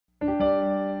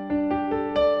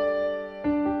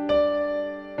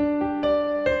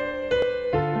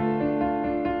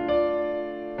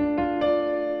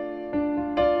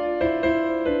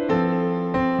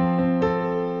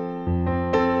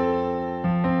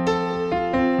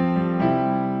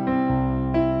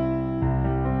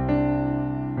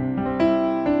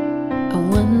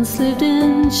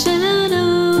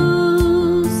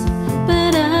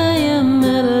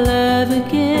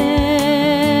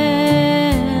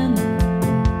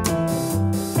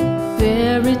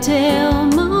tale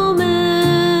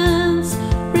moments,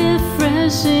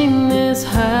 refreshing this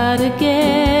heart again.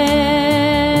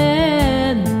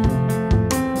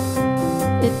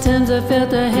 At times I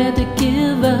felt I had to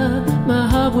give up. My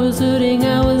heart was hurting,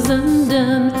 I was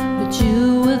undone, but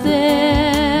you were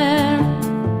there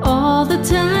all the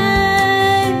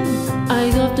time.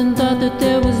 I often thought that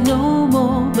there was no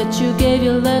more, but you gave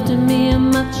your love to me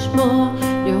and much more.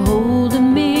 You're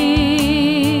holding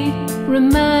me,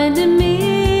 reminding me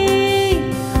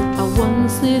I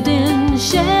once lived in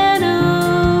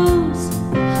shadows,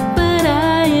 but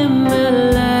I am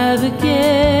alive again.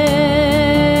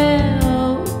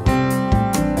 Oh,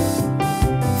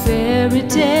 fairy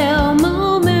tale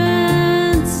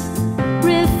moments,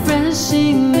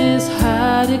 refreshing this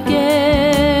heart again.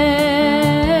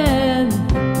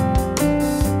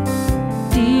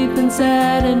 Deep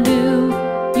inside I knew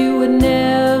you would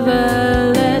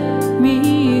never let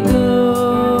me go.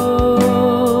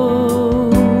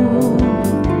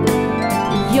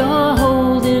 You're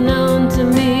holding on to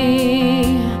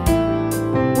me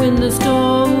when the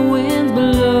storm winds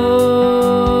blow,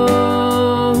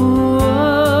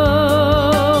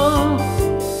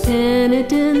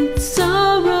 penitent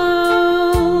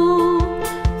sorrow,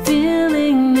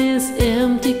 filling this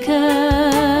empty cup,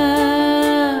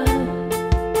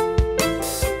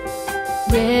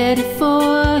 ready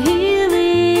for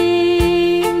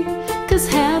healing, 'cause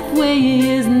halfway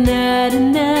is not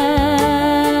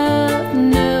enough.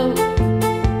 No,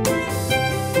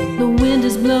 the wind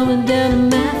is blowing down on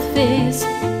my face,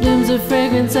 blooms of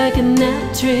fragrance I cannot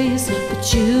trace, but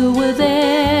you were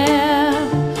there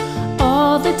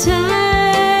all the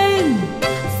time.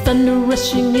 Thunder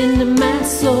rushing into my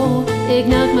soul,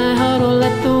 ignite my heart, or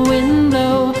let the wind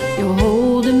blow. You're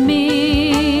holding me,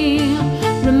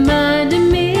 reminding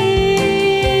me.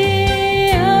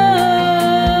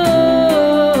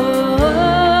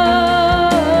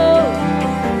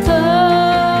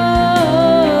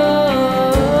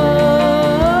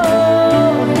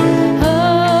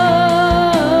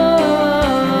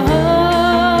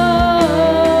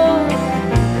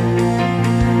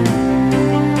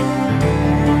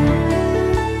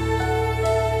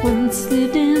 Once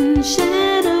lived in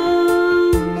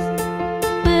shadows,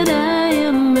 but I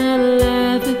am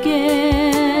alive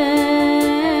again.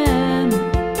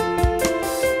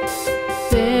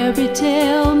 Fairy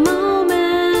tale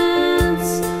moments,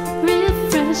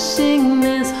 refreshing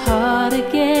this heart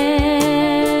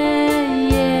again.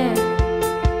 Yeah.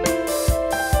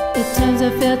 At times I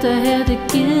felt I had to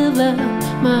give up.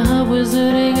 My heart was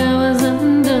hurting, I was